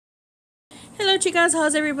Hello chicas,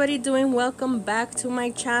 how's everybody doing? Welcome back to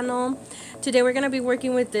my channel. Today we're going to be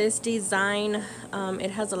working with this design.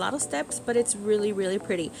 It has a lot of steps, but it's really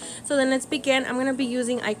pretty. So then let's begin. I'm going to be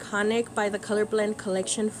using Iconic by the Color Blend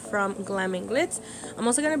collection from Glam and Glitz. I'm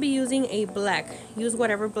also going to be using a black. Use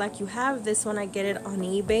whatever black you have. This one I get it on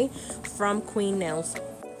eBay from Queen Nails.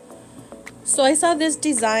 So I saw this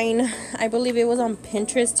design, I believe it was on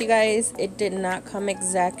Pinterest, you guys. It did not come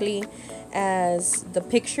exactly as the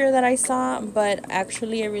picture that I saw, but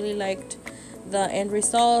actually I really liked the end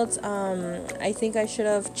results. I think I should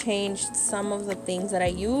have changed some of the things that I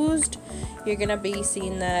used. You're gonna be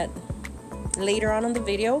seeing that later on in the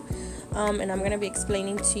video. And I'm gonna be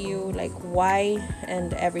explaining to you like why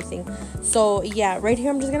and everything. So yeah, right here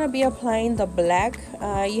I'm just gonna be applying the black.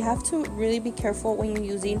 You have to really be careful when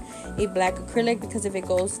you're using a black acrylic, because if it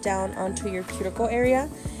goes down onto your cuticle area,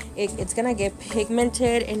 it's gonna get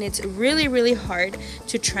pigmented, and it's really hard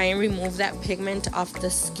to try and remove that pigment off the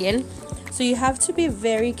skin. So you have to be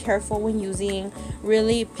very careful when using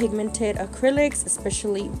really pigmented acrylics,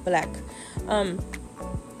 especially black.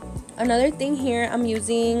 Another thing here, I'm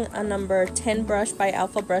using a number 10 brush by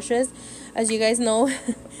Alpha Brushes. As you guys know,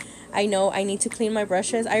 I know I need to clean my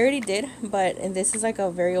brushes. I already did, but this is like a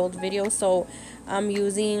very old video, so I'm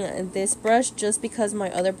using this brush just because my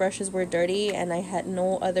other brushes were dirty and I had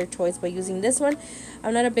no other choice but using this one.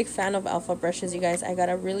 I'm not a big fan of Alpha brushes, you guys. I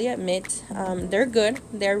gotta really admit, they're good.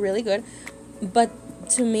 They're really good, but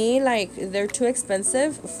to me, like, they're too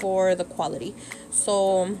expensive for the quality.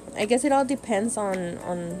 So I guess it all depends on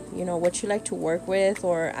you know, what you like to work with,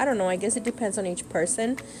 or I don't know, I guess it depends on each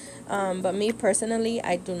person. But me personally,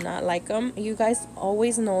 I do not like them. You guys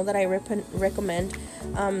always know that I recommend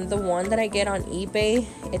the one that I get on eBay.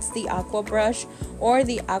 It's the Aqua brush or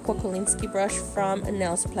the Aqua Kolinski brush from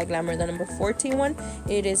Nail Supply Glamour, the number 14 one.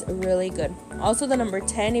 It is really good. Also the number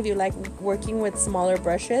 10, if you like working with smaller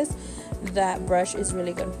brushes, that brush is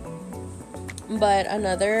really good. But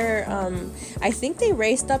another, I think they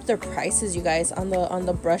raised up their prices, you guys, on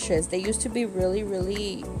the brushes. They used to be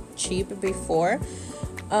really cheap before.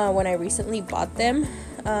 When I recently bought them,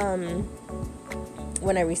 I'm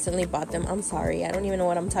sorry, I don't even know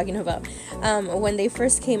what I'm talking about. When they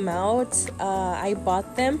first came out, I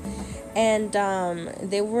bought them, and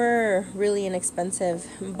they were really inexpensive.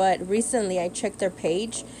 But recently I checked their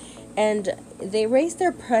page, and they raised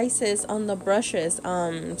their prices on the brushes.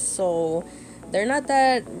 So they're not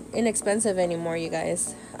that inexpensive anymore, you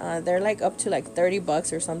guys. They're like up to like 30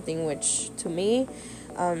 bucks or something, which to me,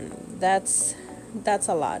 that's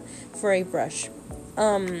a lot for a brush.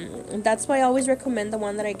 That's why I always recommend the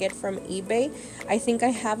one that I get from eBay. I think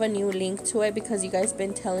I have a new link to it because you guys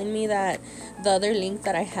been telling me that the other link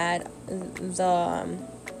that I had,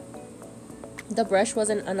 the brush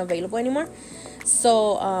wasn't unavailable anymore.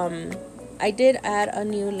 So I did add a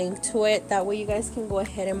new link to it. That way you guys can go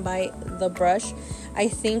ahead and buy the brush. I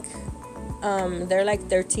think they're like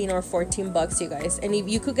 13 or 14 bucks, you guys, and if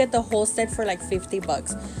you could get the whole set for like 50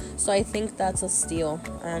 bucks. So I think that's a steal.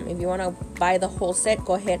 If you want to buy the whole set,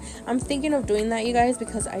 go ahead. I'm thinking of doing that, you guys,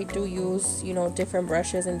 because I do use, you know, different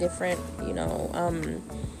brushes and different, you know,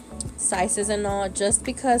 sizes and all, just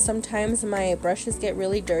because sometimes my brushes get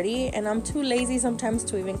really dirty and I'm too lazy sometimes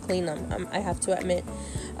to even clean them. I have to admit.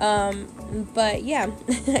 But yeah,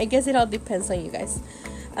 I guess it all depends on you guys.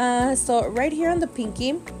 So right here on the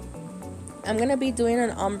pinky, I'm gonna be doing an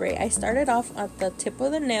ombre. I started off at the tip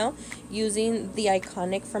of the nail using the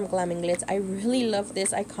Iconic from Glam and Glitz. I really love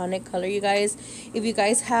this Iconic color, you guys. If you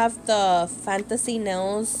guys have the Fantasy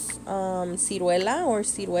Nails Ciruela or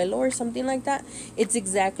Ciruelo or something like that, it's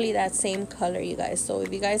exactly that same color, you guys. So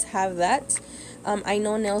if you guys have that, I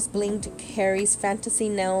know Nails Blinked carries Fantasy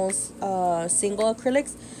Nails single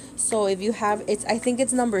acrylics. So if you have, I think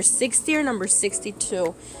it's number 60 or number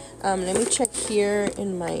 62. Let me check here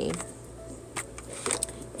in my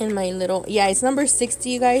little, yeah, it's number 60,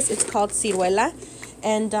 you guys. It's called Ciruela.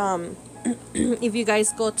 And if you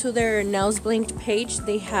guys go to their Nails Blinked page,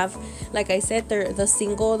 they have, like I said, they're the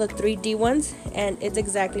single, the 3D ones, and it's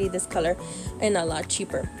exactly this color and a lot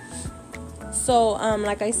cheaper. So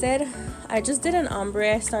like I said, I just did an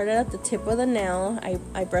ombre. I started at the tip of the nail.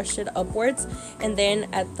 I brushed it upwards, and then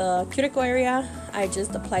at the cuticle area I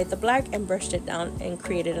just applied the black and brushed it down and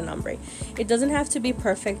created an ombre. It doesn't have to be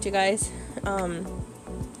perfect, you guys,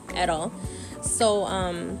 at all. So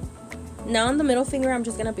now on the middle finger, I'm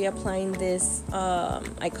just gonna be applying this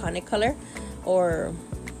Iconic color, or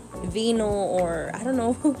Vino, or I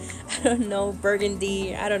don't know,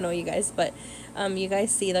 Burgundy, I don't know, you guys, but you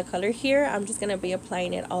guys see the color here. I'm just gonna be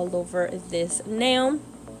applying it all over this nail.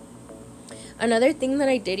 Another thing that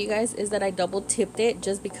I did, you guys, is that I double tipped it,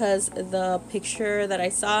 just because the picture that I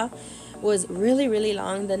saw was really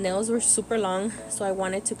long. The nails were super long, so I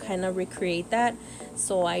wanted to kind of recreate that.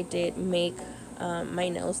 So I did make my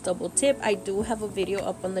nails double tip. I do have a video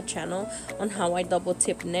up on the channel on how I double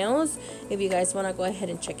tip nails, if you guys want to go ahead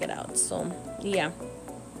and check it out. So yeah,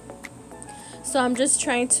 so I'm just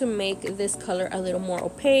trying to make this color a little more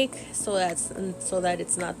opaque, so that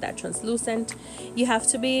it's not that translucent. You have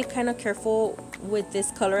to be kind of careful with this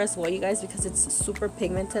color as well, you guys, because it's super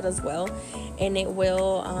pigmented as well, and it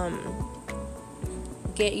will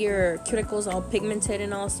get your cuticles all pigmented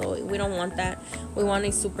and all, so we don't want that. We want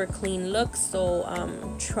a super clean look, so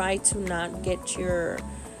try to not get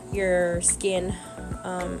your skin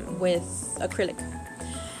with acrylic.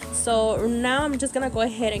 So now I'm just gonna go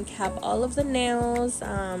ahead and cap all of the nails.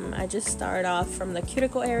 I just start off from the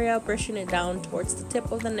cuticle area, brushing it down towards the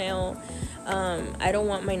tip of the nail. I don't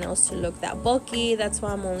want my nails to look that bulky, that's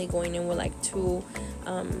why I'm only going in with like 2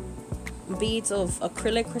 beads of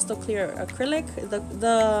acrylic, crystal clear acrylic.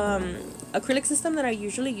 The acrylic system that I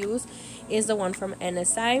usually use is the one from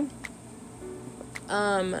NSI.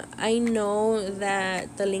 I know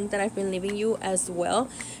that the link that I've been leaving you as well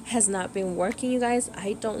has not been working, you guys.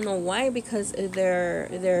 I don't know why, because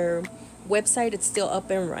their website is still up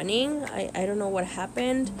and running. I don't know what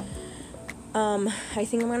happened. I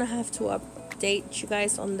think I'm gonna have to update you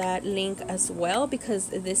guys on that link as well, because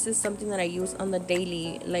this is something that I use on the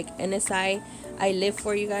daily. Like NSI, I live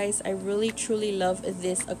for, you guys. I really truly love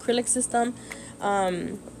this acrylic system.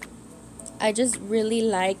 I just really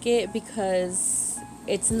like it because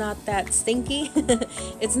it's not that stinky.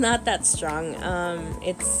 It's not that strong.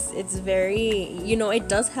 It's very, you know, it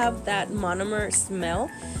does have that monomer smell,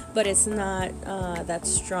 but it's not that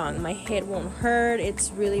strong. My head won't hurt.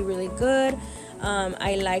 It's really good.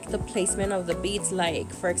 I like the placement of the beads.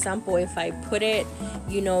 Like, for example, if I put it,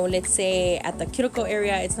 you know, let's say at the cuticle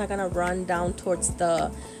area, it's not gonna run down towards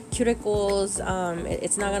the cuticles.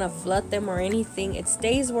 It's not gonna flood them or anything. It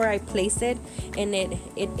stays where I place it, and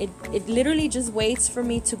it literally just waits for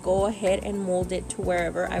me to go ahead and mold it to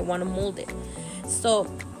wherever I want to mold it. So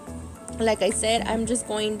like I said, I'm just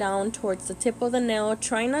going down towards the tip of the nail.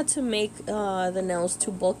 Try not to make the nails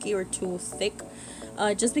too bulky or too thick,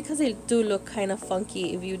 just because they do look kind of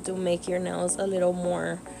funky if you do make your nails a little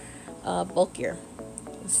more bulkier.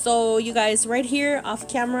 So you guys, right here off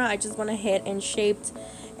camera, I just went ahead and shaped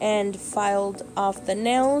and filed off the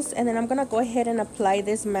nails, and then I'm gonna go ahead and apply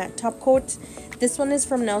this matte top coat. This one is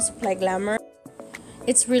from Nail Supply Glamour.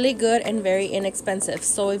 It's really good and very inexpensive,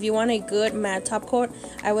 so if you want a good matte top coat,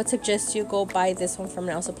 I would suggest you go buy this one from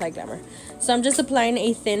Nail Supply Glamour. So I'm just applying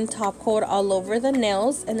a thin top coat all over the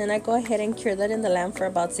nails, and then I go ahead and cure that in the lamp for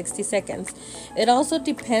about 60 seconds. It also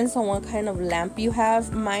depends on what kind of lamp you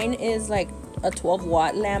have. Mine is like a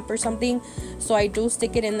 12-watt lamp or something, so I do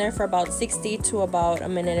stick it in there for about 60 to about a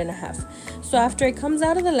minute and a half. So after it comes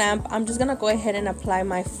out of the lamp, I'm just gonna go ahead and apply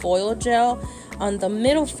my foil gel on the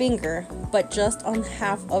middle finger, but just on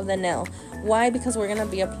half of the nail. Why? Because we're gonna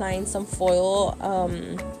be applying some foil,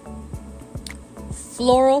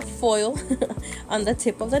 floral foil on the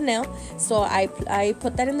tip of the nail. So I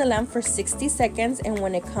put that in the lamp for 60 seconds, and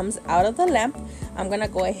when it comes out of the lamp, I'm gonna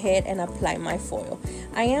go ahead and apply my foil.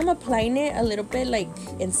 I am applying it a little bit like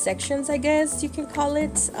in sections, I guess you can call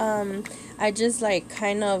it. I just like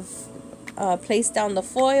kind of place down the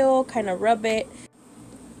foil, kind of rub it,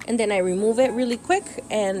 and then I remove it really quick,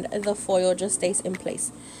 and the foil just stays in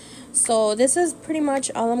place. So this is pretty much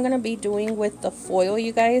all I'm gonna be doing with the foil,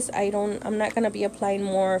 you guys. I'm not gonna be applying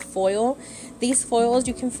more foil. These foils,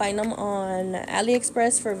 you can find them on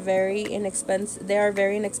AliExpress for very inexpensive. They are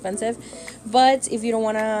very inexpensive, but if you don't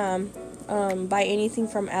wanna buy anything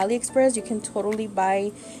from AliExpress, you can totally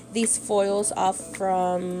buy these foils off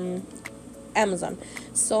from Amazon.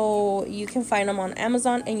 So you can find them on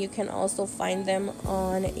Amazon, and you can also find them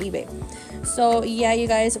on eBay. So yeah, you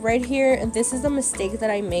guys, right here, this is the mistake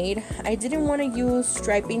that I made. I didn't want to use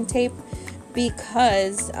striping tape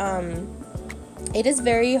because it is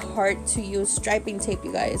very hard to use striping tape,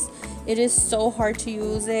 you guys. It is so hard to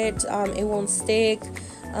use it. It won't stick,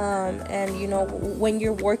 and you know, when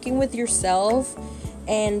you're working with yourself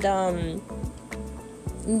and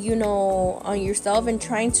you know, on yourself and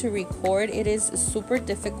trying to record, it is super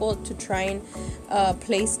difficult to try and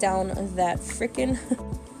place down that freaking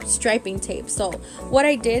striping tape. So what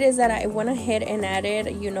I did is that I went ahead and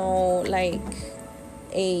added, you know, like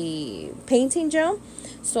a painting gel.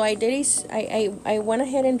 So I did I went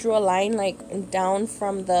ahead and drew a line like down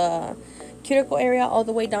from the cuticle area all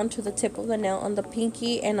the way down to the tip of the nail on the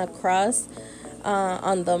pinky and across.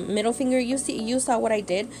 on the middle finger. You saw what I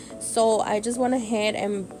did. So I just went ahead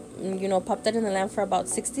and, you know, popped that in the lamp for about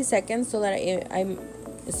 60 seconds so that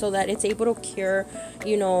so that it's able to cure,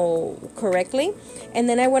 you know, correctly. And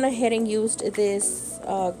then I went ahead and used this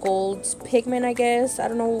gold pigment, I guess. I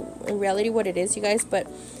don't know in reality what it is, you guys, but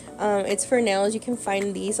it's for nails. You can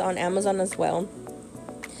find these on Amazon as well.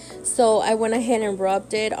 So I went ahead and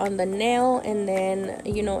rubbed it on the nail, and then,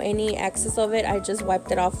 you know, any excess of it, I just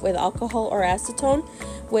wiped it off with alcohol or acetone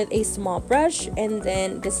with a small brush. And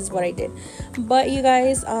then this is what I did. But you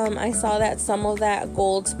guys, I saw that some of that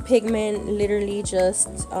gold pigment literally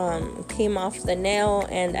just came off the nail,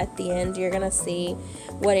 and at the end you're gonna see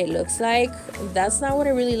what it looks like. That's not what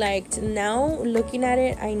I really liked. Now looking at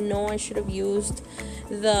it, I know I should have used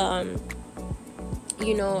the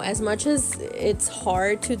you know, as much as it's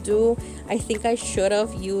hard to do, I think I should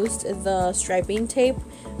have used the striping tape,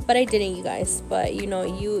 but I didn't, you guys. But you know,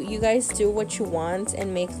 you guys do what you want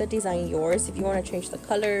and make the design yours. If you want to change the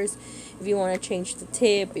colors, if you want to change the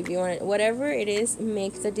tip, if you want, whatever it is,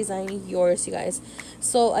 make the design yours, you guys.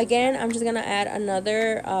 So again, I'm just gonna add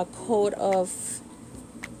another coat of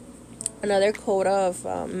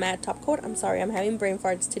matte top coat. I'm sorry, I'm having brain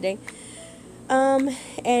farts today.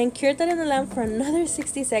 And cured that in the lamp for another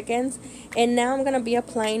 60 seconds. And now I'm gonna be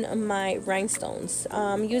applying my rhinestones,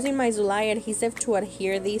 using my zulays adhesive to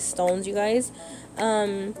adhere these stones, you guys.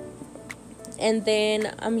 And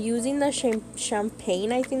then I'm using the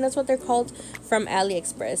champagne, I think that's what they're called, from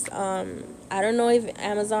AliExpress. I don't know if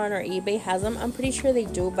Amazon or eBay has them. I'm pretty sure they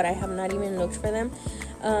do, but I have not even looked for them.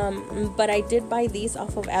 But I did buy these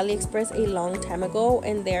off of AliExpress a long time ago,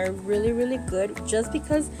 and they're really, really good, just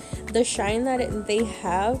because the shine that they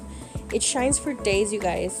have, it shines for days, you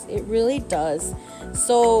guys. It really does.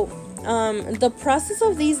 So the process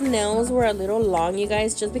of these nails were a little long, you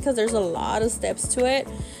guys, just because there's a lot of steps to it.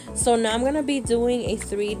 So now I'm gonna be doing a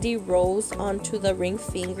 3D rose onto the ring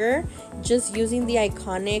finger, just using the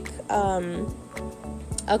iconic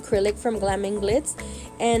acrylic from Glam and Glitz.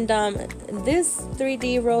 And this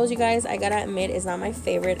 3D rose, you guys, I gotta admit, is not my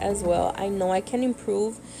favorite as well. I know I can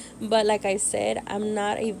improve, but like I said, I'm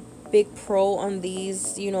not a big pro on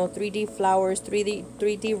these, you know, 3D flowers,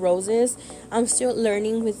 3D roses. I'm still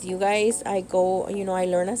learning with you guys. I go, you know, I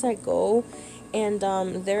learn as I go, and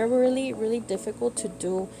they're really, really difficult to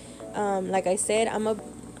do. Like I said, I'm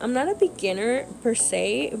not a beginner per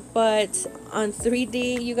se, but on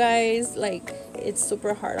 3D, you guys, like, it's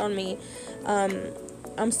super hard on me.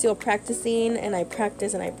 I'm still practicing, and I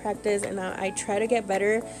practice and I practice, and I try to get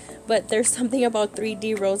better, but there's something about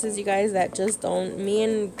 3D roses, you guys, that just don't, me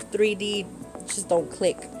and 3D just don't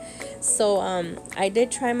click. So I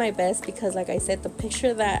did try my best, because like I said, the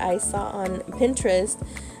picture that I saw on Pinterest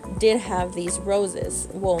did have these roses,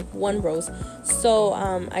 well, one rose. So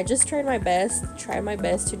I just tried my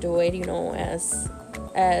best to do it, you know,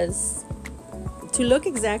 as to look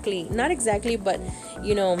exactly, not exactly, but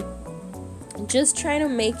you know, just trying to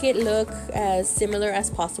make it look as similar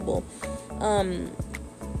as possible.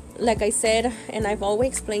 Like I said, and I've always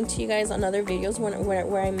explained to you guys on other videos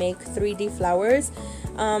where I make 3D flowers,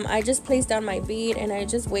 I just place down my bead and I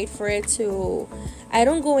just wait for it to, I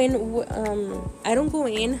don't go in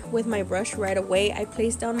with my brush right away. I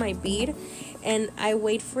place down my bead and I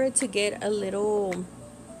wait for it to get a little,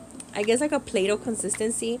 I guess, like a Play-Doh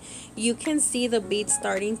consistency. You can see the bead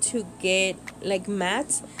starting to get like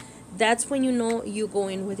matte. That's when you know you go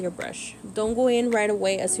in with your brush. Don't go in right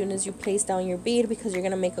away as soon as you place down your bead, because you're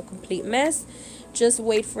gonna make a complete mess. Just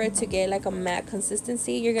wait for it to get like a matte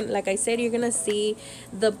consistency. You're gonna, like I said, you're gonna see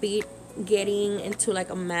the bead getting into like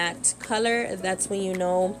a matte color. That's when you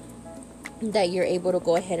know that you're able to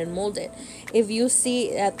go ahead and mold it. If you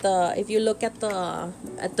see if you look at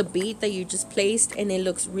the bead that you just placed and it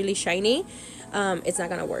looks really shiny, it's not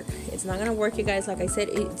gonna work. It's not gonna work, you guys. Like I said,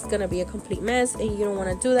 it's gonna be a complete mess, and you don't want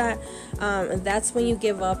to do that. And that's when you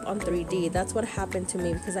give up on 3D. That's what happened to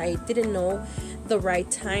me, because I didn't know the right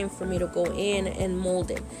time for me to go in and mold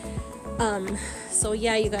it. So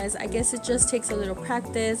yeah, you guys, I guess it just takes a little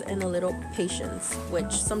practice and a little patience,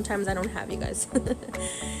 which sometimes I don't have, you guys.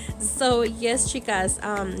 So yes, chicas,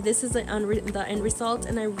 this is the end result,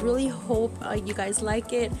 and I really hope you guys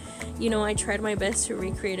like it. You know, I tried my best to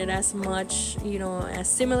recreate it as much, you know, as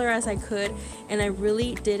similar as I could, and I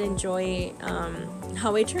really did enjoy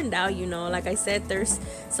how it turned out. You know, like I said, there's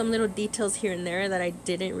some little details here and there that I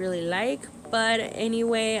didn't really like, but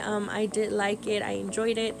anyway, I did like it. I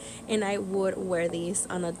enjoyed it, and I would wear these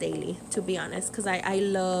on a daily, to be honest, because I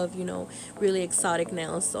love, you know, really exotic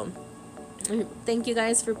nails. So thank you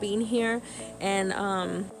guys for being here,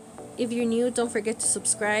 and If you're new, don't forget to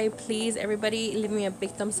subscribe. Please, everybody, leave me a big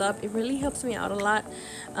thumbs up. It really helps me out a lot.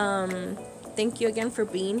 Thank you again for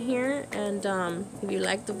being here, and if you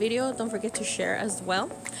like the video, don't forget to share as well.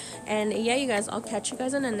 And yeah, you guys, I'll catch you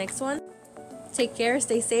guys on the next one. Take care,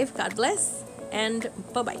 stay safe, God bless, and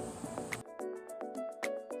bye bye.